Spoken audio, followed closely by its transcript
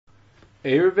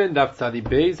Eruvin Daf Tzadi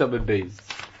Beis Abed Beis.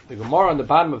 The Gemara on the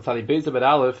bottom of Tzadi Beis Abed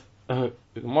Aleph, the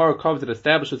Gemara comes and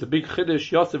establishes a big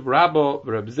chiddush. Yosef Rabbo,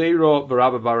 Reb Zero,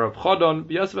 Rabba Bar Reb Chodon,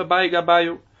 Yosef Abayi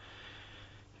Gabayu.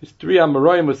 His three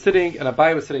Amoraim were sitting, and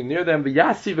Abayi was sitting near them.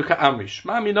 V'yasi v'ka'amish.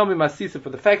 Mami nomi masisa,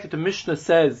 for the fact that the Mishnah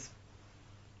says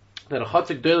that a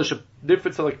chotzik doyle should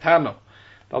differ to like Tana.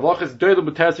 The Allah is doyle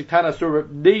b'teresik Tana, so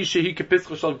Nei shehi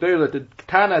kepischal shal doyle, the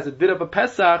Tana as a did of a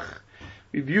Pesach,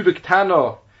 we view the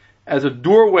Tana as a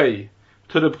doorway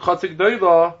to the Chatzik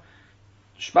Doila.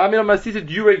 Shmamina Masisa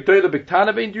Durek Doila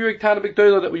Biktana Bein Durek Tana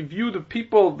Bikdoila, that we view the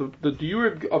people, the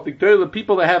Durek of Bikdoila,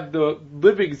 people that have the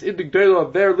livings in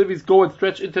Bikdoila, their livings go and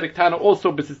stretch into the Tana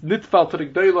also, but it's Nitfal to the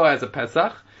Gdoila as a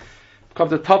Pesach,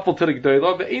 becomes a Tafel to the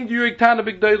Gdoila, but in Durek Tana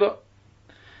Bikdoila.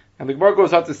 And the Gemara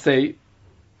goes out to say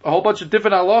a whole bunch of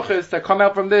different halachas that come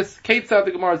out from this. Ketzad,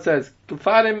 the Gemara says,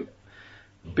 Kufarim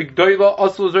Bikdoila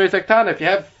Osul Zoy Sektana. If you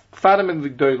have Kfarim in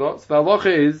the Gdoila, so the halacha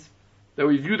is that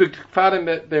we view the Kfarim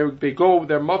that they go,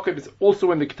 their Makib is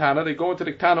also in the Ketana, they go into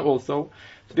the Ketana also.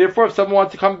 So therefore, if someone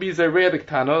wants to come be Zerei the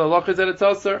Ketana, the halacha is that it's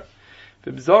Aser.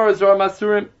 V'bzar Zor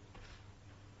Masurim.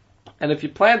 And if you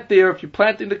plant there, if you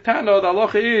plant in the Ketana, the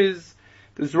halacha is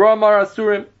the Zor Mar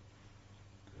Asurim.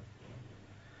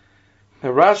 Now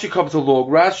Rashi comes along,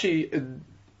 Rashi,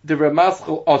 the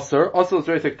Ramaschal Aser is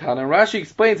very Ketana. And Rashi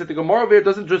explains that the Gemara here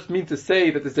doesn't just mean to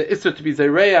say that there's an Isser to be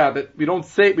Zereya, that we don't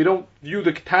view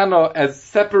the Ketana as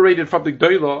separated from the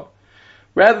Gdoila.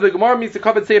 Rather, the Gemara means to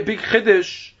come and say a big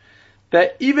Chiddush,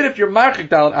 that even if you're Marchik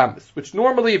Dalet Amis, which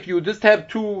normally if you just have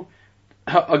a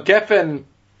Geffen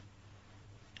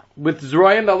with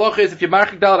Zerayim, the halacha is if you're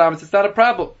Marchik Dalet Amis, it's not a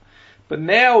problem. But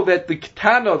now that the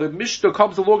Ketana, the Mishnah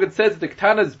comes along and says that the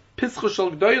Ketana is Pischa Shel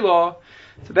Gdoila,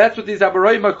 so that's what these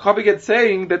Amoraim are coming and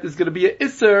saying, that there's going to be an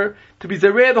Isser to be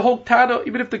Zerei the whole Tana,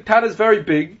 even if the Tana is very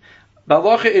big. The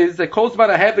halacha is that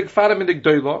Kozman I have the Kfarim in the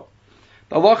Gdoila.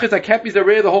 The halacha is I can't be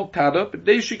Zerei the whole Tana, but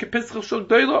they should get Pesach Shel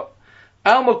Gdoila.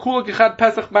 Alma Kula Gechad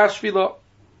Pesach Mashvila.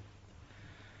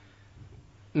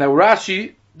 Now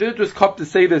Rashi didn't just come to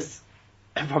say this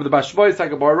from the Bashvoy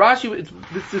Sagabar. Rashi,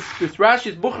 this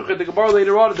Rashi's Buchach in the Gemara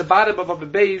later on at the bottom of the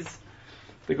Beis.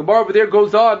 The Gemara over there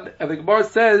goes on, and the Gemara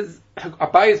says,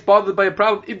 Abai is bothered by a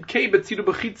problem, that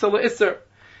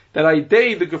I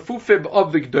day the gefufim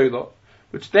of the Gdoila,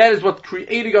 which that is what's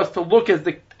creating us to look at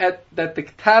the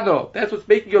Ketana. That's what's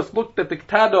making us look that the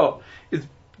Ketana is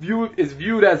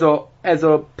viewed as a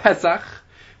Pesach.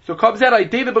 So it comes out I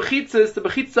day the Bechitzas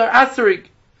are asering.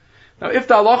 Now if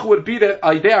the halacha would be that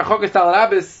I day Archokas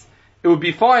Dalet, it would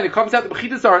be fine. It comes out the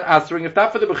Bechitzas aren't asering. If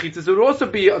not for the Bechitzas, it would also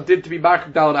be a din to be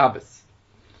Marchik Dalet Abbas.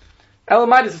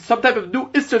 Elamite is some type of new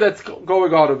Isser that's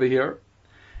going on over here.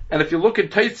 And if you look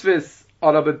at Taisvis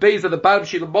on a base at the bottom,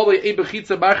 Shilamoli, Ein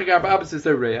Bechitza, Marchik Arba Abbas is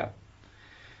Zereya.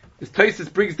 This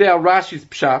Taisvis brings down Rashi's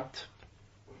Pshat.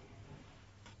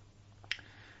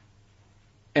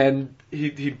 And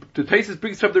the Taisvis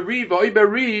brings from the Ri, V'oiber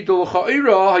Ri,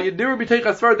 D'locha'ira, Ha'yadiru B'teich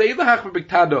Asfar, De'ilachach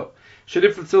B'Biktado,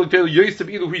 Shedif L'tzil Deil Yosef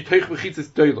Ilu Hi Teich B'chitzis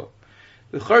Deila.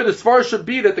 The Svar should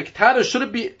be that the Ketana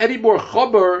shouldn't be any more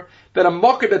Chober than a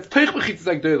Mocker that's Teich B'chitzis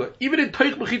Agdoila. Even in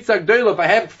Teich B'chitzis Agdoila, if I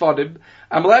have Kfadim,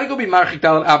 I'm allowed to go be Marchik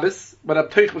Dalet Abbas, but I'm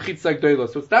Teich B'chitzis Agdoila.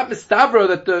 So it's not Mistavra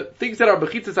that the things that are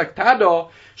B'chitzis Agtada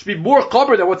should be more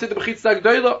Chober than what's in the B'chitzis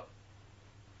Agdoila.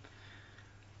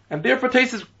 And therefore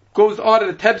Tesis goes on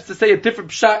and attempts to say a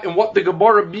different Pshat in what the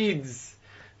Gemara means.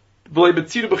 Where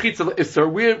is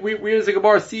the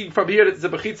Gemara seeing from here that it's a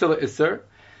B'chitzis L'Isser?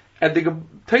 And the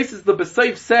Taisis the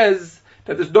B'Seif says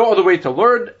that there's no other way to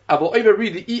learn. I will either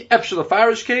read the E F Shel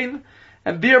Farish Kain,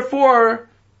 and therefore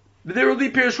there will be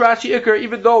Pirish Rashi Iker,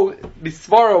 even though the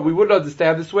Svara we wouldn't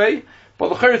understand this way. But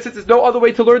the Chayr, since there's no other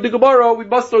way to learn the Gemara, we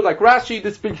must learn like Rashi,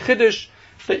 this big Chiddush,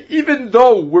 that even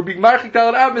though we're being Marchik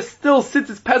Dalet Abbas, still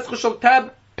since it's Pesach Shel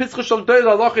Tab, Pesach Shel Doil,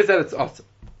 Allah is that it's awesome.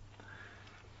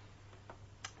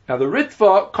 Now the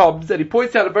Ritva comes and he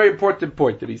points out a very important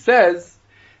point, that he says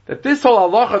that this whole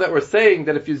halacha that we're saying,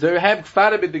 that if you have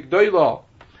Kfarim in the Gdoila,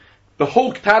 the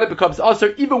whole Ketana becomes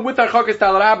Aser, even with Archokas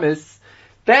Dalet Amis,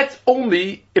 that's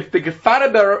only if the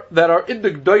Kfarim that are in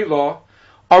the Gdoila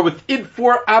are within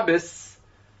 4 Amis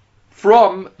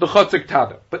from the Chatzik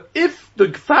Ketana. But if the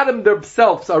Kfarim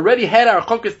themselves already had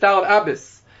Archokas Dalet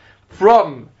Amis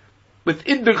from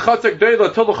within the Chatzik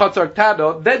Gdoila till the Chatzik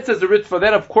Ketana, then says the Ritva,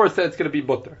 then of course that it's going to be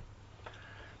mutter.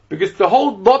 Because the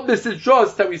whole numbness is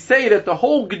just that we say that the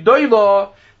whole Gdoila,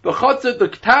 the Chatzah, the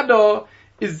Ketana,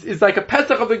 is like a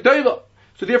Pesach of the Gdoila.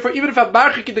 So therefore, even if I'm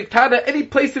Marchik in the Ketana, any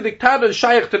place in the Ketana is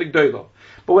Shaykh to the Gdoila.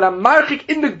 But when I'm Marchik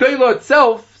in the Gdoila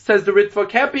itself, says the Ritva,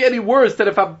 can't be any worse than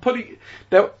if I'm putting,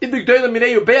 that in the Gdoila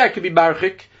Minei Ubei I can be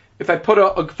Marchik, if I put a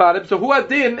Kfanim. So who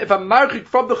adin, if I'm marchik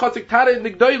from the Chasuk Tana in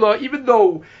the Gdoila, even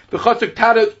though the Chasuk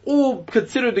Tana is all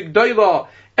considered the Gdoila,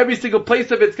 every single place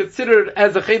of it's considered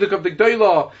as a cheduk of the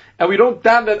Gdoila, and we don't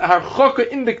damn that our chokah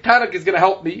in the Tanakh is going to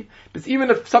help me, because even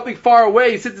if something far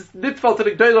away, since it's nitfal to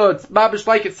the Gdoila, it's mabish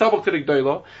like it's sabach to the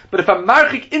Gdoila, but if I'm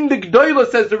marchik in the Gdoila,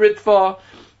 says the Ritva,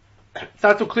 it's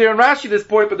not so clear in Rashi this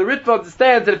point, but the Ritva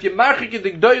understands that if you're marchik in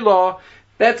the Gdoila,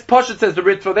 that's Pashat, says the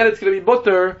Ritva, then it's going to be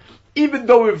mutter, even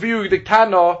though we're viewing the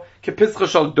Tana kepischa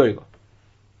shal Gdoila.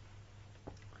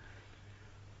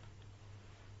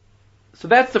 So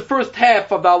that's the first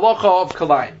half of the halacha of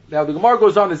Kalayim. Now the Gemara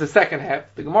goes on, there's a second half.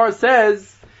 The Gemara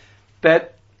says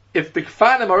that if the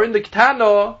Kfanim are in the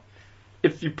Ketana,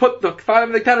 if you put the Kfanim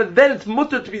in the Ketana, then it's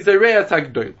mutter to be Zareya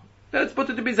Tagdoila. Then it's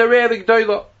mutter to be Zareya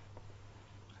Tagdoila.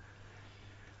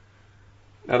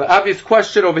 Now the obvious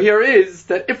question over here is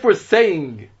that if we're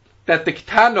saying that the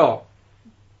Ketana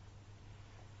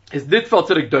is nitfal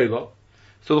to the Gdoila,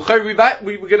 so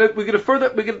we're gonna further,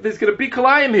 there's gonna be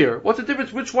Kalayim here. What's the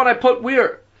difference which one I put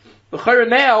where?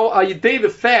 Now,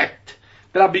 the fact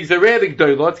that I'll be Zereh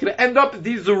Gdoila, it's gonna end up that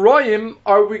these Zeroyim,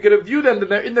 are we gonna view them,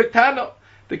 they're in the Ketana.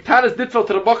 The Ketana is nitfal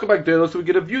to the Makabak Gdoila, so we're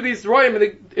gonna view these Zeroyim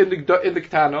in the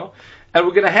Ketana, and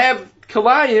we're gonna have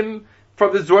Kalayim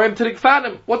from the Zeroyim to the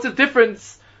Kfanim. What's the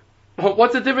difference?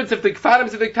 What's the difference if the Kfanim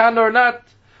is in the Ketana or not?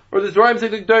 Or the Zeroyim is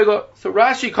in the Gdoila? So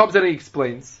Rashi comes and he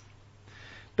explains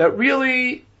that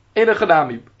really, in a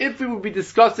Chanami, if we would be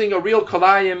discussing a real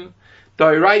Kalayim,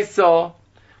 Dairaisa,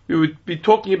 we would be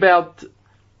talking about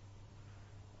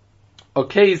a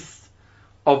case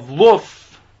of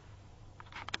luf,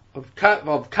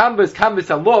 of canvas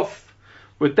and luf,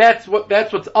 where that's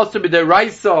what's also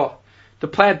b'Dairaisa to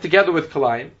plant together with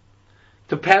Kalayim,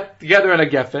 to plant together in a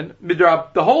Geffen.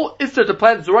 The whole Isser to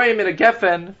plant Zerayim in a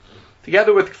Geffen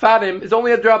together with Kfanim is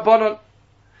only a Drabanon.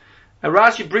 And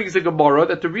Rashi brings a Gemara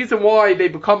that the reason why they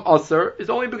become Aser is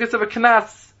only because of a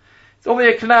Knas. It's only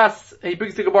a Knas. And he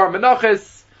brings the Gemara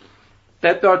Menachos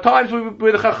that there are times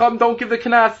where the Chacham don't give the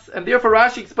Knas. And therefore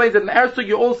Rashi explains that in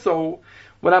Ersugya also,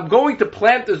 when I'm going to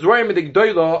plant the Zerayim in the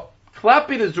Gdoila,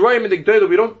 clapping the Zerayim in the Gdoila,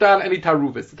 we don't down any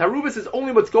Taruvis. The Taruvis is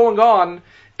only what's going on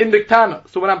in the Ktana.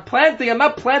 So when I'm planting, I'm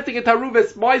not planting a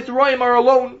Taruvis. My Zerayim are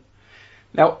alone.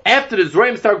 Now, after the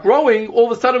Zerayim start growing,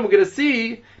 all of a sudden we're going to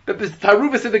see that there's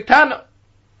Taruvis in the Ketana.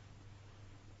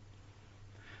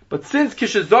 But since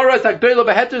Kishazora is Agdoila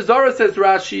Beheter Zora, says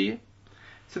Rashi,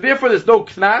 so therefore there's no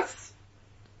Knas.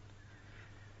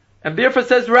 And therefore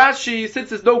says Rashi, since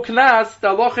there's no Knas, the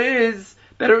halacha is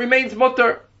that it remains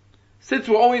mutter. Since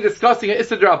we're only discussing an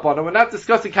Issa Drabana, we're not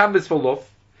discussing canvas for luf.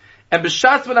 And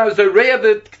b'shas when I was a Reya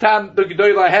the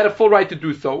Gdoila, I had a full right to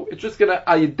do so. It's just gonna,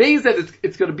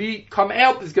 it's gonna come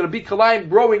out, there's gonna be Kalayim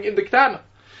growing in the Ketana.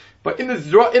 But in the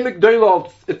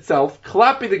Gdoila itself,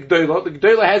 Klapi the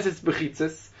Gdoila has its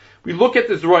bechitzes. We look at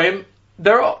the Zroim,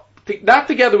 they're not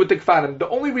together with the Kfanim.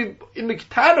 In the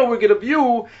Ketana we're gonna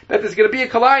view that there's gonna be a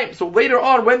Kalayim. So later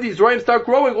on, when these Zroim start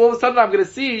growing, all of a sudden I'm gonna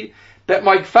see that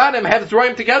my Kfanim have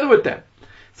Zroim together with them.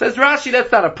 Says Rashi,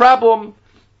 that's not a problem.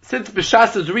 Since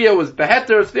B'shas Zriya was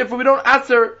Beheter, so therefore we don't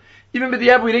answer, even with the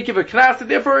Yab we didn't give a Knas, and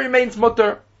therefore it remains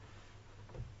mutter.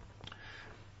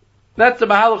 That's the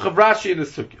Mahalach of Rashi in the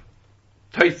Sugya.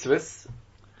 Tosfos,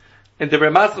 and the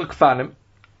Ramazel Kfanim,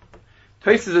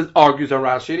 Tosfos argues on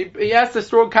Rashi, and he asks a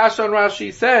strong kasha on Rashi.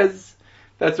 He says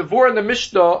that's before in the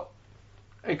Mishnah,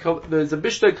 there's a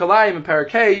Mishnah Kalayim in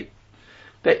Parakeh,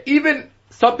 that even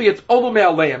something that's Olu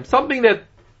Me'aleim, something that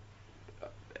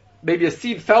maybe a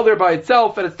seed fell there by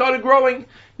itself and it started growing,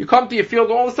 you come to your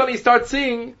field and all of a sudden you start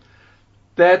seeing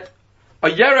that a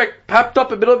yerek popped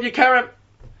up in the middle of your karam.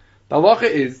 The halacha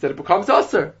is that it becomes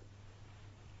aser.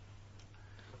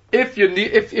 If you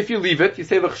leave it, you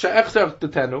say l'chsha'echshav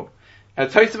t'tenu,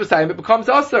 and it becomes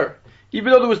aser.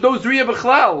 Even though there was no zriya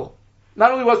b'chlal.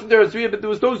 Not only wasn't there a zriya, but there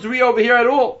was no zriya over here at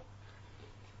all.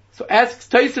 So asks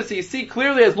Tosfos, so you see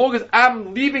clearly as long as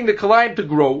I'm leaving the kalayim to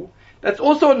grow, that's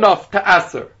also enough to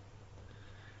aser.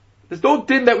 There's no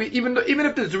din that even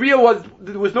if the zriya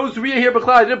there was no zriya here b'chlal,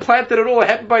 I didn't plant it at all, it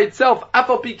happened by itself,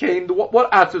 afal pikein,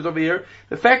 what asers over here,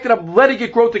 the fact that I'm letting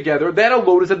it grow together, that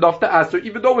alone is enough to aser,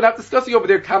 even though we're not discussing over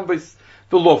there canvas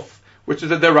the luf, which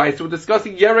is a derais, so we're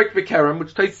discussing yerek v'kerem,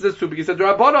 which Tosfos says too, because it's a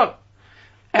drabanon.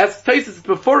 As Tosfos is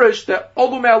beforish that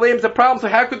Olu Me'aleim is a problem, so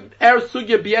how could our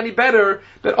sugya be any better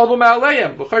than Olu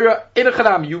Me'aleim?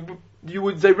 You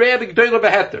would say Re'eh the Gdoila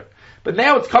Beheter. But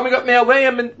now it's coming up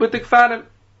Me'aleim with the Kfanim.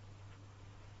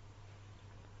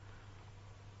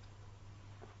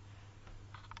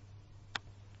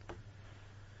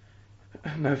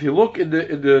 Now if you look in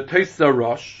the Tosfos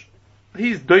Rosh,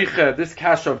 he's doiche this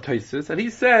kasha of Tosfos, and he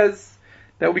says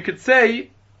that we could say,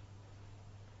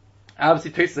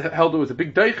 obviously Tosfos held it was a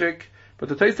big deichik, but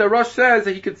the Tosfos Rosh says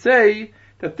that he could say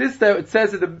that this there, it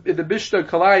says in the Mishnah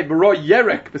Kalai, B'ro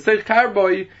Yerek, B'seich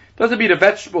Karboy, doesn't mean a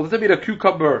vegetable, doesn't mean a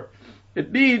cucumber.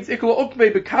 It means, Ikla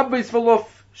Ukme, B'kabbeis V'luf,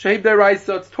 Sheib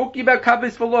Deraisa, it's talking about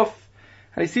Kabbeis V'luf.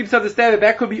 And he seems to understand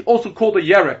that could be also called a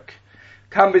Yerek,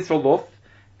 Kabbeis V'luf.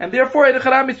 And therefore, Eidach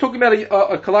Harami is talking about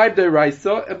a Kalai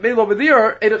Deraisa, and maybe over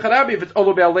there, Eidach Harami, if it's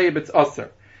Olo Be'aleim, it's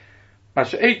Aser.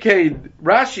 Rashi and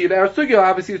Arasugya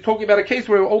obviously is talking about a case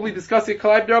where we're only discussing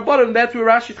Kalai Derabbanan, and that's where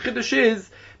Rashi's Chiddush is,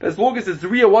 that as long as the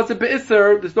Zriya wasn't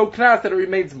Be'isr, there's no Knas that it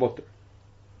remains Mutter.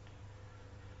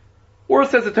 Or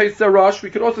says the Tosfos Rosh, we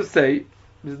could also say,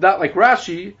 it's not like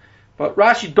Rashi, but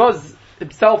Rashi does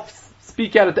himself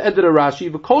speak out at the end of the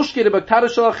Rashi,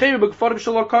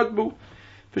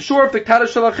 for sure, if the Ktada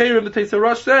Shalachirim, the Tosfos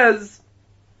Rosh says,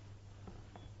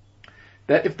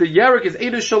 that if the Yerek is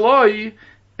Eidah Shaloi,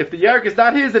 if the Yerek is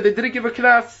not his, then they didn't give a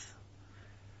Knas.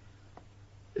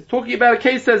 It's talking about a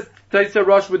case, says Tosfos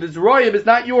Rosh, with his Royim is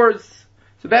not yours.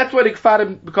 So that's why the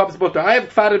Kfarim becomes mutter. I have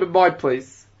Kfarim in my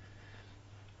place.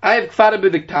 I have Kfarim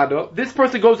in the Ktada. This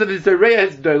person goes into the Zereya,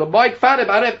 his Doila. My Kfarim,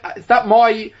 it's not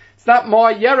my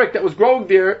Yerek that was growing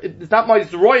there. It's not my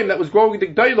Zeroyim that was growing in the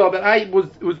Doila, but it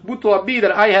was mutal on me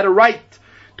that I had a right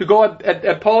to go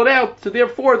and pull it out. So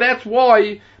therefore, that's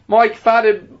why my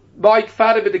Kfarim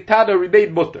in the Ktada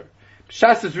remained mutter.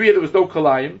 Shas is real, there was no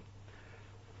Kalayim.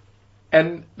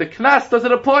 And the Knas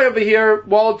doesn't apply over here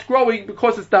while it's growing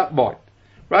because it's not mine.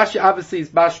 Rashi obviously is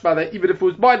mashma that even if it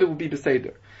was mine, it would be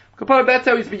beseder. That's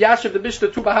how he's biyashiv the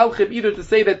Mishnah to Bahalchim, either to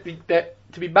say that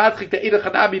to be madchik the Eidach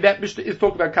Hanami, that Mishnah is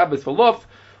talking about Kabbeis V'luf,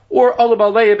 or Olam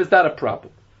Aleim is not a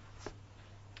problem.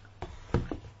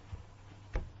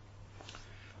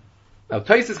 Now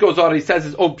Tosfos goes on and he says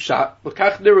his Pshat, but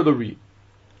kach nira the read.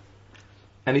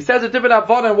 And he says a different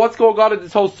Havana on what's going on in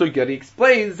this whole sugya. He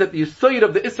explains that the yesod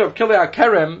of the Isra of Kilei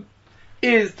HaKerem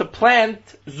is to plant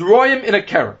Zroyim in a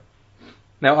Kerem.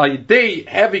 Now, Ayidei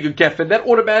having a geffen, that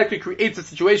automatically creates a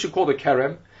situation called a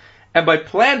Kerem. And by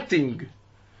planting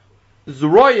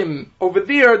Zroyim over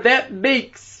there, that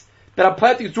makes that I'm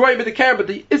planting Zroyim in the Kerem, but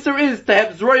the Isra is to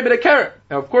have Zroyim in a Kerem.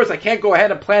 Now, of course, I can't go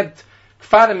ahead and plant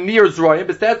Kfanim near Zroyim,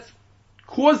 but that's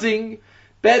causing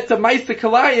that's a Maisa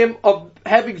Kalayim of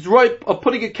having Zroyim, of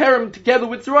putting a Kerem together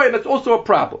with Zroyim. That's also a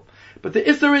problem. But the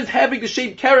Isser is having the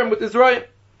shape Kerem with the Zroyim.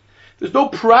 There's no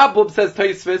problem, says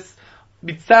Tosfos,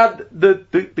 mitzad the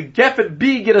Geffen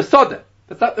being in a Soda.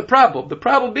 That's not the problem. The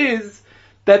problem is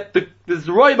that the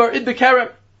Zroyim are in the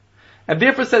Kerem. And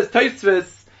therefore says Tosfos,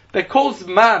 that calls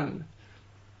man,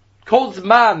 the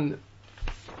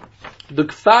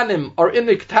Kfanim are in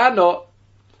the Ktana,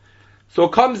 so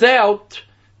it comes out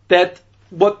that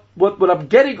what I'm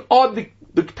getting on the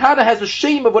Ktana has a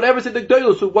shame of whatever's in the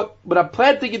Gdoila. So what I'm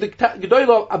planting in the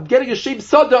Gdoila, I'm getting a shame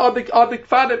Soda on the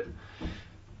Kfanim.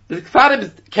 The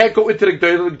Kfanim can't go into the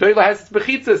Gdoila. The Gdoila has its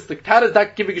mechitzas. The Ktana is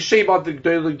not giving a shame on the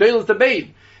Gdoila. The Gdoila is the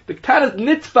main. The Ktana is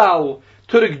nitfal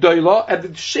to the Gdoila, and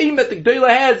the shame that the Gdoila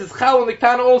has is chal on the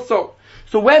Ktana also.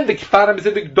 So when the Kfanim is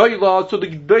in the Gdoila, so the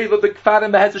Gdoila, the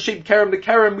Kfanim has a shame Kerem, the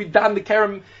Kerem, we done the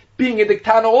Kerem being in the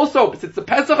Ktana also, because it's the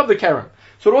Pesach of the Kerem.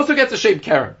 So it also gets a shame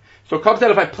Kerem. So it comes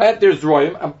out if I plant their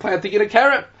Zroyim, I'm planting in a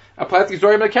Kerem. I'm planting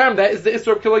Zroyim in a Kerem. That is the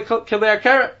Isra of Kilei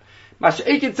HaKerem.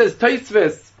 Masha'ekin says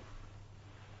Tosfos,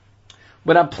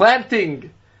 when I'm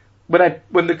planting, when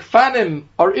the Kfanim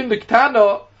are in the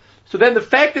Ktana, so then the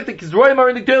fact that the Zroyim are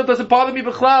in the Gdoil doesn't bother me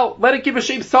b'chlal. Let it give a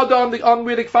shame Sada on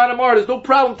where the Kfanim are. There's no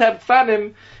problem to have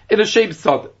Kfanim in a shame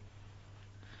Sada.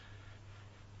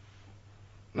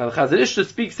 Now the Chazon Ish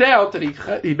speaks out, and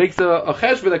he makes a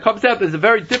cheshbon that comes out. There's a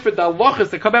very different, the halachas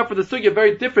that come out for the sugya,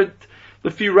 very different.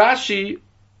 Lefi Rashi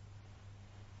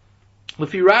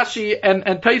and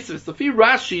Tosfos. Lefi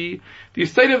Rashi, the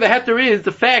state of the heter is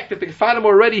the fact that the Kfanim are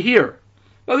already here.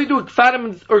 Nothing to do with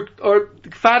Kfanim or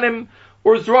Kfanim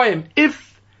or Zroyim.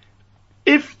 If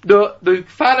the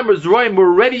Kfanim or Zroyim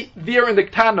were already there in the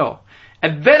Ktana,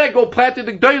 and then I go plant in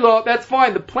the Gdoila, that's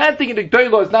fine. The planting in the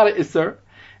Gdoila is not an Isser.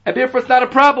 And therefore it's not a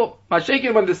problem.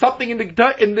 Mashakin, when there's something in the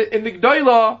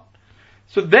Gdoila,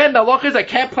 so then the halach is I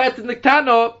can't plant in the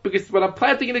Ktana, because when I'm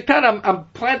planting in the Ktana, I'm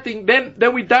planting,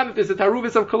 then we done that there's a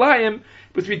Tarubis of Kalayim,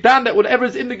 because we done that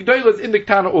whatever's in the Gdoila is in the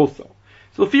Ktana also.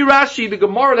 So if Rashi, the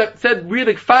Gemara that said where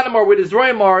the Kfanim are, where the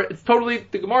Zroyim are, it's totally,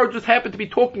 the Gemara just happened to be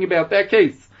talking about that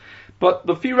case. But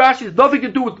the Rashi has nothing to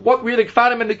do with what where the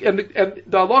Kfanim and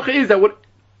the halach is that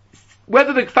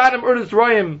whether the Kfanim or the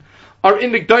Zroyim are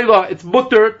in the Gdoila, it's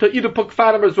mutter to either put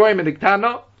Kfanim or Zroyim in the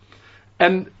Ktana.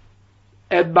 And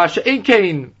Masha'en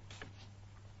Kain,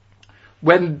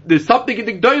 when there's something in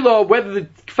the Gdoila, whether the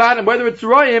Kfanim, whether it's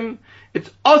Zroyim, it's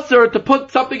usher to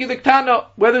put something in the Ketana,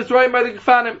 whether it's Roim or the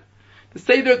Kfanim. To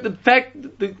say that the fact,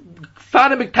 the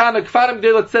Kfanim Ketana, Kfanim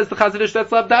Gdela, it says the Chazon Ish,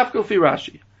 that's not Dafkal fi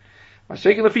Rashi.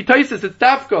 Mashiach Lefi Tosfos, it's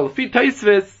Dafkal. Lefi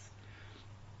Tosfos,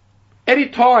 any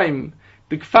time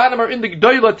the Kfanim are in the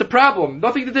Gdoila, it's a problem.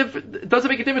 It doesn't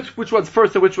make a difference which one's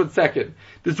first or which one's second.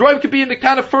 This Roim could be in the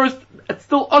Ketana first, it's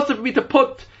still usher for me to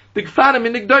put the Kfanim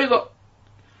in the Gdoila.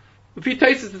 Lefi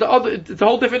Tosfos, it's a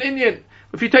whole different Indian.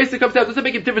 If you taste it comes out, it doesn't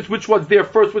make a difference which one's there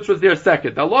first, which one's there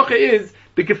second. The halacha is,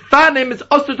 the Kefanim is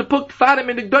also to put Kefanim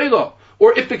in the Gdoila.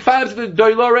 Or if the Kefanim is in the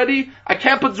Gdoila already, I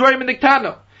can't put Zroim in the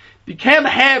Ketana. You can't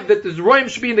have that the Zroim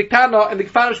should be in the Ketana and the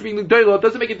Kefanim should be in the Gdoila. It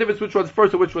doesn't make a difference which one's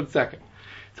first or which one's second.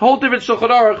 It's a whole different Shulchan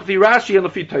Aruch, the Rashi and the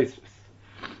Lefi Tosfos.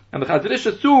 And the Chazon Ish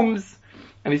assumes,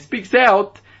 and he speaks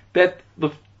out, that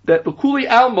the Kuli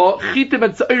Alma, Chitim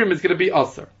and Sa'irim is going to be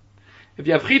Aser. If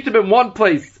you have chitim in one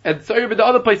place and tzayir in the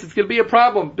other place, it's going to be a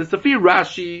problem. But Safi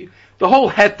Rashi, the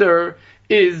whole heter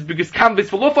is because canvas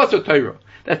for lufas or Torah.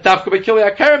 That's dafka by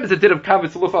kilei akarim is a din of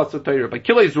canvas for lufas or Torah. By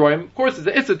kilei zroim, of course, it's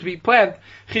an issa to be planted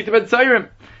chitim and tzayirim.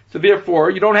 So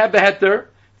therefore, you don't have the heter.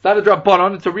 It's not a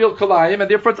drabbanon. It's a real kalayim, and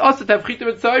therefore it's also to have chitim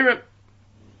and tzayirim.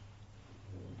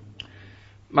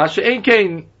 Masha ein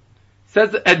kain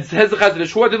says the Chazon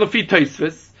Ish, what in Lefi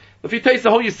Tosfos? If you taste the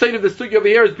whole Yisayim of the study over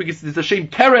here is because there's a Shem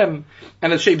Kerem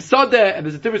and a Shem Sadeh, and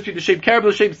there's a difference between the Shem Kerem and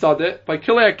the Shem Sadeh. By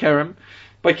Kilei Kerem,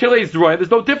 by Kilei Zroim, there's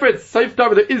no difference. Saif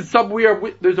Davar, there is somewhere,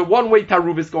 there's a one-way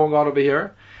Taruvis going on over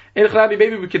here. In Chalami,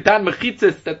 maybe we can dan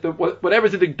Mechitzis, that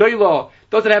whatever's in the Gdoila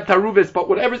doesn't have Taruvis, but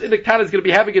whatever's in the Ketana is going to be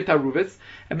having a Taruvis.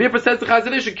 And therefore says the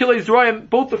Chazon Ish, Kilei Zroim,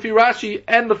 both the Lefi Rashi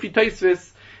and the Lefi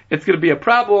Tosfos, it's going to be a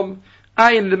problem.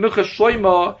 Ayin, the Milchas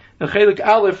Shloima, the Chelik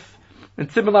Aleph, and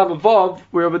similar Vav,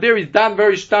 where over there he's done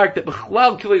very stark that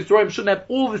Bechlal Kilei Zroim shouldn't have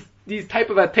all these type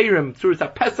of Ateirim, Tzuris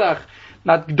HaPesach,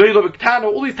 not Gdoila B'Ktana,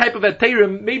 all these type of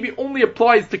Ateirim, maybe only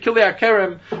applies to Kilei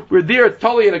HaKerem, where there it's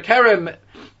Tali and a Kerem,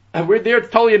 and where there it's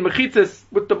Tali and Mechitzis,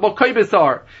 with the Mokaibis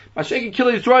are. Mashegi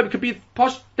Kilei Zroim could be,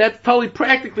 that's Tali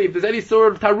practically, if there's any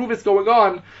sort of Taruvis going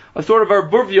on, a sort of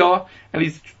Arbuvya,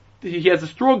 and he has a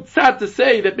strong tzad to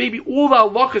say that maybe all the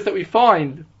halachas that we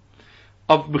find,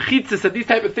 of mechitzis and these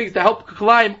type of things to help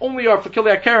Kalaim only are for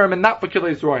Kilei HaKerem and not for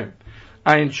Kilei Zroim.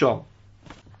 Ayin Shom.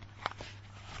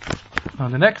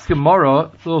 On the next Gemara,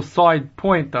 a little side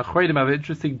point, the Achreidim have an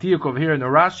interesting diuk over here in the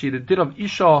Rashi, the din of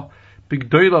Isha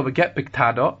B'Gdoila v'get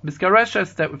B'Ktada,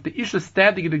 B'Skareshes, that if the Isha is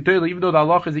standing in the Gdoila, even though the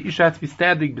halach is the Isha has to be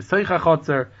standing B'Seich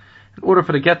HaChotzer, in order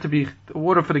for the get to be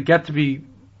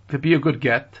a good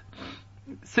get,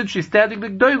 since she's standing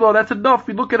in the Gdoila, that's enough.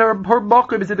 We look at her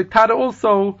makom is in the Ktada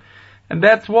also, and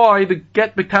that's why the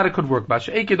get B'Ktada could work.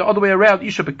 Masha'eke, the other way around,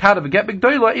 Isha B'Ktada, V'get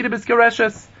B'Gdoila, Ida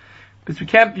B'Skareshes. Because we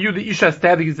can't view the Isha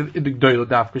standing in the Gdoila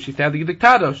daf, because she's standing in the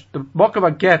Ktada. The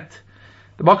makom get,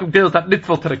 the makom Gdoila is not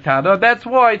nitzvah to the Ktada, that's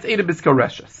why it's Ida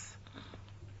B'Skareshes.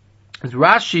 As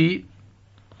Rashi,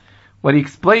 when he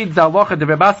explains the halacha, the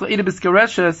Rebasla Ida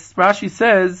B'Skareshes, Rashi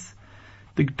says,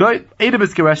 the Ida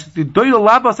B'Skareshes, the Gdoila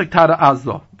labas Ktada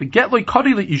azlo, the get loy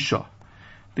kodi le Isha.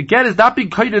 The get is not being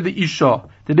kaida the Isha,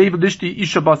 the name of the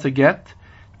Isha basa get.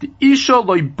 The Isha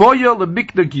loy boya le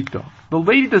mikna gita. The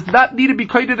lady does not need to be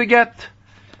kaida the get.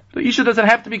 The Isha doesn't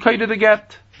have to be kaida the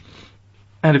get.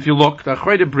 And if you look, the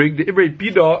Achreidim bring the Ibrei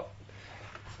Bida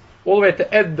all the way at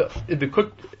the end in the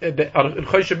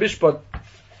Choshen Mishpat,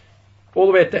 all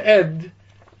the way at the end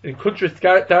in Kuntris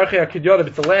Darchei HaKidyonim.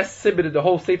 It's the last siman in the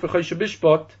whole Sefer Choshen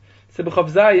Mishpat. Siman Chav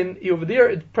Zayin. Over there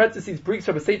in parentheses brings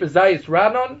from a Sefer Zayis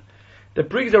Ranon, that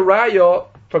brings a raya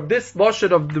from this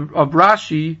lashon of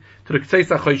Rashi to the Ktseis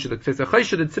HaChoshen. The Ktseis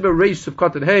HaChoshen in Siman Reish of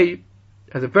Katan Hey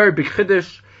has a very big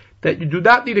chiddush that you do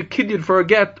not need a kinyan for a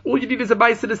get. All you need is a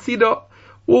ma'aseh nesida.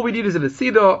 All we need is an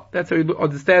nesida. That's how he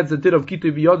understands the din of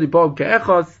Gitu V'Yodi Ba'om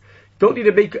Ke'echas. You don't need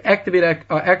to activate an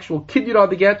actual kinyan on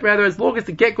the get. Rather, as long as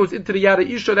the get goes into the Yada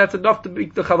Isha, that's enough to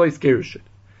make the Chalois Gerushin.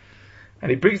 And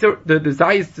he brings the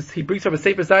Zayis, he brings from a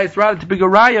Sefer Zayis Rana to bring a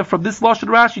raya from this lashon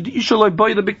Rashi, the Isha loy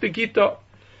boy the Mikna Gita.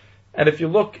 And if you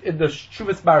look in the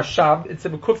Shuvas Marsham, it's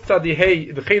in Mekuf Tzadi Hey,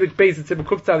 in the Chelik Beis, it's in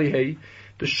Mekuf Tzadi Hey.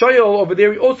 The Shoyol over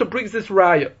there, he also brings this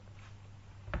raya.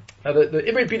 Now the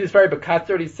Ibrei Bida is very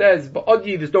bekatzer, he says, but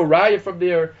Odyi, there's no raya from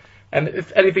there, and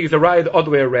if anything is a raya the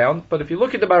other way around. But if you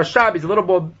look at the Marsham, he's a little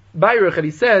more bayrich, and he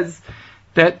says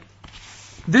that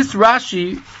this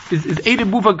Rashi is Eidim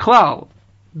Muvan Klal.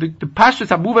 The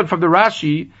Pashtus are moving from the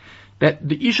Rashi that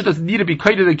the Isha doesn't need to be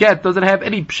kaided to get, doesn't have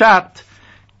any pshat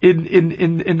in the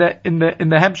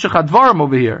Hemshech Advarim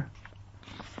over here.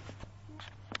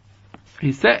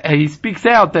 He speaks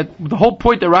out that the whole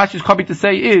point that Rashi is coming to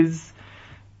say is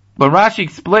when Rashi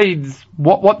explains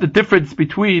what the difference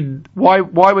between why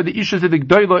when the Isha is in the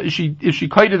Gdoila is she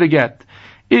kind of the get,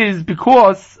 is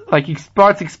because, like he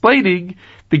starts explaining,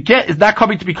 the get is not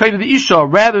coming to be kind of the Isha,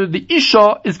 rather the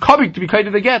Isha is coming to be kind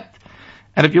of the get.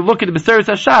 And if you look at the Meseres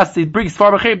Hashas, it brings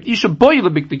Farmachem Isha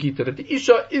Boyle Mikdagita, that the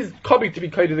Isha is coming to be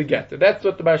kind of the get. And that's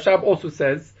what the Marshab also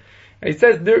says. And he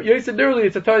says, you said earlier,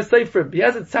 it's a Torah Sefer. He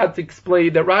hasn't had to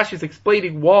explain that Rashi is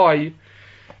explaining why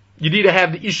you need to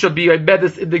have the Isha be a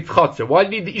medis in the Chatzar. Why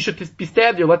do you need the Isha to be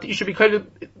standing there? Let the Isha be kind of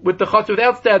with the Chatzar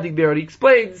without standing there. And he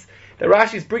explains that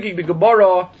Rashi is bringing the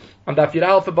Gemara on Daf Yud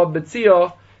Aleph Bab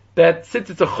Metzia, that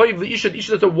since it's a Chayiv, the Isha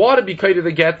doesn't want to be kind of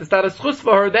the get, it's not a schus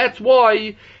for her, that's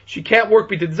why she can't work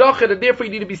between Zachet, and therefore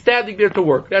you need to be standing there to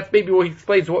work. That's maybe what he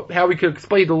explains, how we could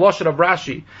explain the Lashon of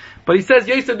Rashi. But he says,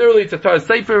 Yosef earlier, it's a Torah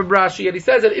Sefer of Rashi, and he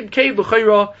says that Imkein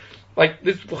L'chayra, like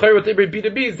this L'chayra to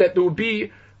Ibn B is that there would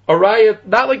be a riot,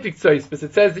 not like the Ktsois, but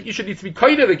it says that Isha needs to be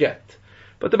kind of the get.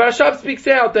 But the Marshab speaks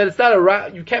out that it's not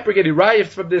a you can't bring any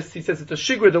riots from this. He says it's a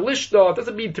shigra, the lishna. It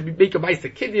doesn't mean to make a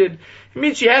ma'isa kinyan. It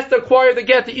means she has to acquire the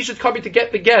get. The Isha's coming to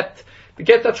get the get. The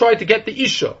get's not trying to get the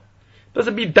Isha. It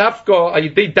doesn't mean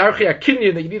dafka, they darchi a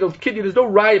kinyan, that you need a kinyan. There's no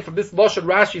riot from this Lashon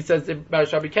Rashi says in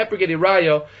Marshab. You can't bring any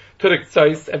raya to the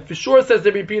Ksais. And for sure says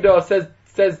the Ripida,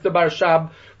 says the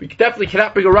Marshab, we definitely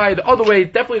cannot bring a raya the other way.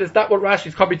 Definitely that's not what Rashi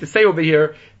is coming to say over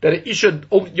here, that an Isha,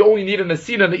 you only need an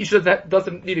Asina, and the Isha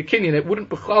doesn't need a Kinyan. It wouldn't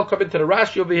come into the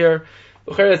Rashi over here.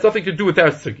 It has nothing to do with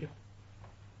our Sugya.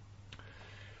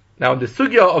 Now in the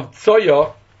Sugya of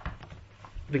Tsoya,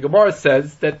 the Gemara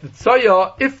says that the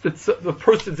Tsoya, if the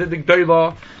person's in the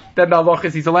Gdoila, then the halacha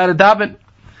is he's allowed to daven.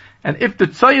 And if the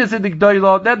Tsoya is in the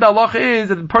Gdoila, then the halacha is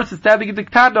that the person standing in the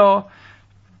Ktana,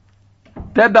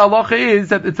 then the halacha is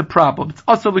that it's a problem. It's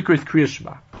also likris Kriya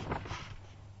Shema.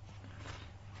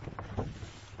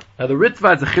 Now the Ritva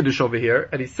has a chiddush over here,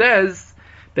 and he says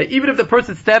that even if the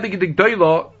person's standing in the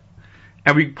Gdoila,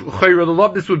 and we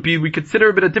love this would be, we consider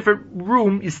him in a different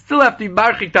room, you still have to be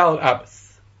marchik Dalet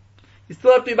Abbas. You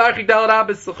still have to be marchik Dalet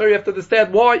Abbas. You have to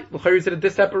understand why. Is in a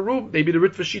separate room. Maybe the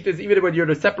Ritva Shita is even when you're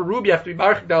in a separate room, you have to be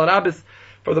marchik Dalet Abbas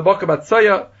from the Baka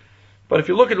Matzaya. But if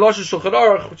you look at Lashon Shulchan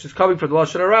Aruch, which is coming from the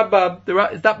Lashon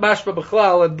Rambam, it's not mashma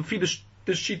b'chlal, and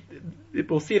this sheet,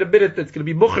 we'll see in a minute that's going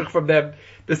to be muchach from them,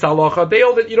 this halacha. They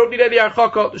hold that you don't need any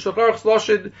archaka. The Shulchan Aruch's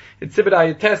Lashon, it's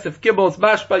Simonai test, if Gimel is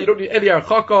mashma, you don't need any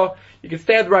archaka. You can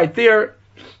stand right there.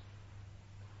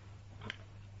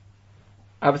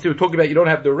 Obviously we're talking about you don't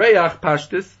have the Reach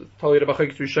Pashtis, totally the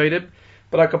Bachakis Rishayim.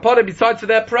 But Akapada, besides for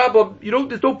that problem,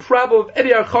 there's no problem of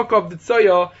any archaka of the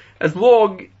Tzaya, as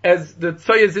long as the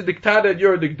Tzaya is in the Ktana and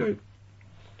you're in the Gdoil.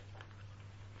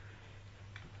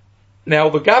 Now,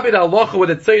 the Gabin Halacha when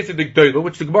the Tzaya is in the Gdoil,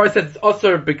 which the Gemara says is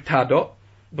Asar B'Ktana,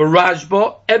 the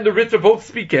Rashba and the Ritva both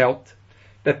speak out,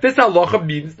 that this Halacha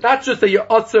means not just that you're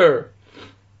Asar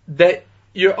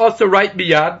right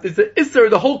miyad, there's an Isser,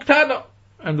 the whole Ktana.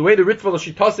 And the way the Ritva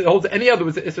L'Shitasi holds any other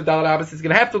with the Isser Dalet Abbas is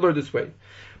going to have to learn this way.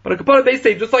 But a component they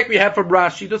say, just like we have from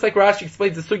Rashi, just like Rashi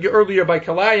explains the Sugya earlier by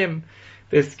Kalayim,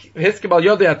 there's Hiskim al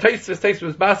Yodei HaTaisvis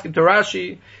was masking to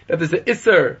Rashi, that there's an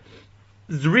Isser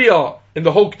Zriya in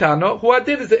the whole Ktana. Who I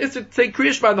did is an Isser Tzei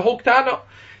Kriyashma in the whole Ktana.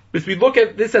 Because we look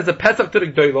at this as a Pesach to the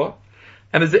Gdoila,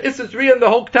 and there's an Isser Zriya in the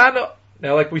whole Ktana.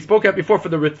 Now, like we spoke about before for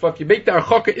the Ritva, if you make the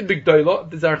Archaka in the Gdoila,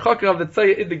 there's Archaka of the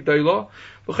Tzaya in the Gdoila,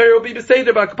 will be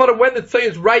Beseder, but when the Tzaya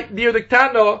is right near the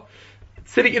Ktana,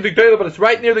 it's sitting in the Gdoila, but it's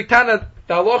right near the Ktana,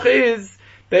 the halacha is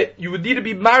that you would need to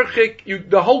be marchik,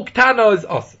 the whole Ktana is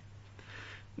awesome.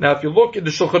 Now, if you look in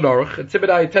the Shulchan Aruch, and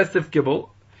Simonai Testif Gimel,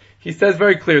 he says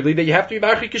very clearly that you have to be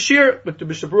marchik Kashir, but the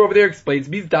Mishabru over there explains,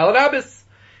 means Dalet Abbas.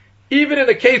 Even in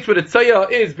a case where the Tzaya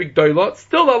is Big Doila,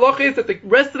 still the halacha is that the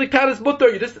rest of the Ktana is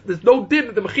mutter, there's no din,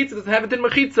 that the Mechitza doesn't have a din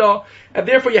Mechitza, and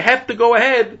therefore you have to go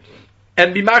ahead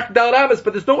and be marchik Dalet Abbas,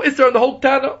 but there's no Isser on the whole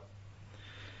Ktana.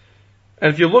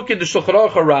 And if you look in the Shulchan Aruch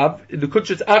Harav, in the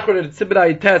Kunshas Achron and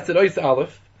Simonai Test and Ois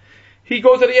Aleph, he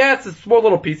goes and he asks a small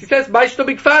little piece. He says, "Ma'ishto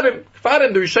b'kfarim,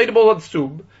 kfarim the Rishayim all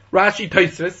assume Rashi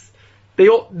Tosfos, they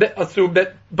all assume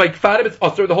that by kfarim it's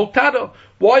usher the whole Ktana.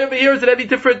 Why over here is it any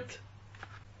different?"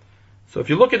 So if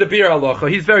you look at the Bir Halacha,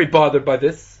 he's very bothered by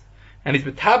this, and he's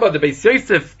betaba the Beis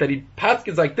Yosef that he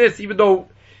paskins like this, even though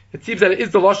it seems that it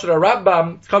is the Lashon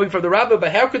Rambam, it's coming from the Rambam.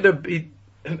 But how could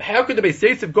the Beis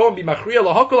Yosef go and be machriya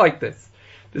lahaka like this?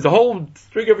 There's a whole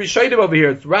string of Rishayim over here.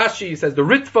 It's Rashi, he says the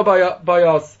Ritva by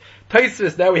us,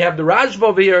 Tosfos, now we have the Rashba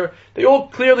over here. They all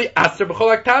clearly aser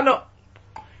b'chol Ktana.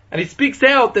 And he speaks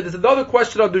out that there's another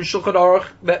question on the Shulchan Aruch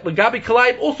that Legabi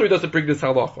Kalayim also he doesn't bring this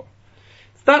halacha.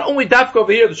 It's not only Dafka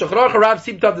over here. The Shulchan Aruch Harav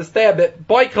seem to understand that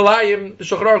by Kalayim the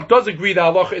Shulchan Aruch does agree that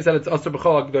halacha is that it's aser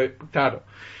b'chol Ktana.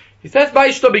 He says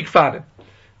Vayishto Bigfanim.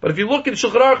 But if you look in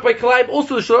Shulchan Aruch by Kalayim,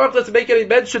 also the Shulchan Aruch doesn't make any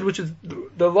mention, which is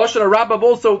the Lashon HaRambam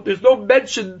also, there's no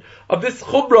mention of this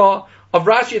Chumrah of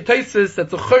Rashi and Taisus,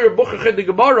 that's a Chayr Buchach in the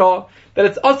Gemara, that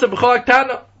it's Asa B'Chalak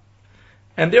Tana.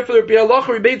 And therefore the Bialacha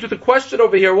remains with a question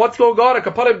over here, what's going on?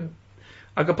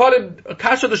 Akapadim,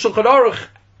 Kasha the Shulchan Aruch,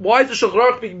 why is the Shulchan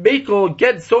Aruch being Mekel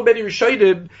against so many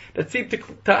Rishonim that seem to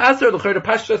Aser, the Chayr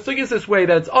Pashta Sugis this way,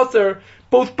 that it's Aser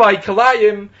both by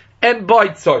Kalayim and by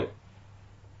Tzoy.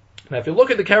 Now, if you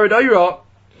look at the Karen Oira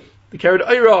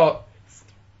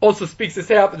also speaks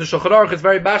this out that the Shulchan Aruch is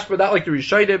very mashma, not like the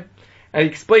Rishonim, and he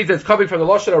explains that it's coming from the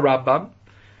Lashon HaRambam.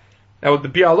 Now, the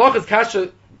Bi'alach's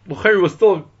kasha l'chayr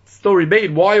will still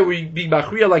remain. Why are we being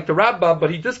machriya like the Rambam? But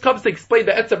he just comes to explain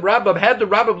the etzem Rambam. Had the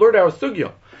Rambam learned our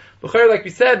sugya? L'chayr, like we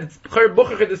said, it's l'chayr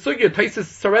buchach in the sugya. Taisus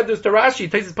surrenders to Rashi.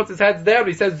 Taisus puts his hands down.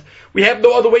 He says, we have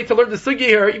no other way to learn the sugya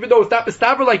here, even though it's not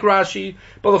mistaber like Rashi,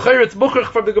 but l'chayr it's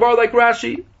buchach from the Gemara like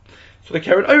Rashi. So the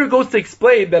Karen Oyer goes to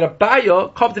explain that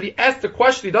Abaya comes and he asks the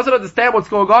question, he doesn't understand what's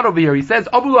going on over here. He says,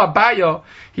 Abulu Abaya,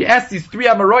 he asks these three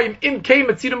Amoraim, Im Kei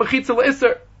Metzira Mechitza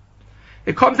L'Isser.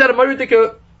 It comes out of Moiridik,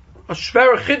 a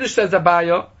Shver Chiddush, says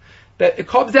Abaya, that it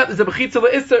comes out as a Mechitza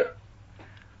L'Isser.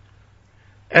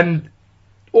 And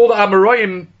all the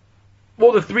Amoraim,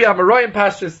 all the three Amoraim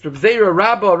pastors, Reb Zera,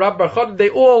 Rabba Bar Chodon, they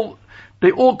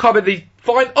all come and they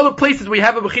find other places where you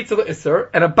have a Mechitza L'Isser,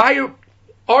 and Abaya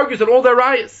argues on all their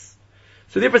rayas.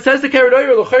 So therefore says the Karen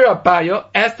Oyer, L'chayr Abaya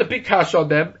asked a big kasha on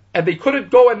them, and they couldn't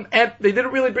go and they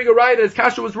didn't really bring a riot, his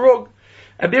kasha was wrong.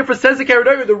 And therefore says the Karen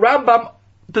Oyer, the Rambam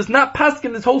does not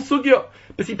paskin this whole sugya,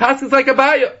 but he paskins like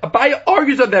Abaya. Abaya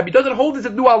argues on them. He doesn't hold this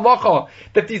as new halacha,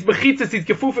 that these mechitzas, these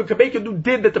gefufim can make a new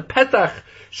din, that the petach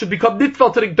should become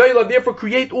nitfal to the gdoila, and therefore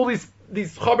create all these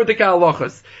chaberdik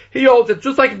halachas. He holds that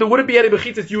just like if there wouldn't be any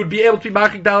mechitzas, you would be able to be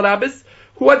machik dal abbas.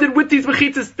 Who did with these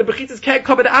mechitzas? The mechitzas can't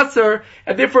come in aser,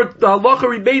 and therefore the halacha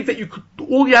remains that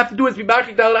all you have to do is be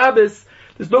machik dal abbas.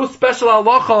 There's no special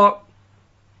halacha.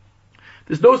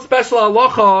 There's no special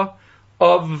halacha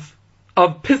of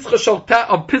pischa shel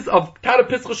tana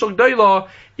pischa shel gdoila,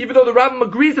 even though the Rambam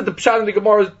agrees that the pshat in the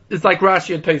Gemara is like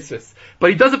Rashi and Taisus.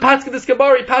 But he doesn't paskin this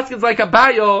Gemara, he paskins like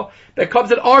Abaya that comes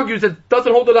and argues and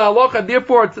doesn't hold to the halacha, and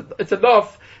therefore it's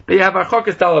enough that you have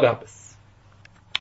archakas dalad abbas.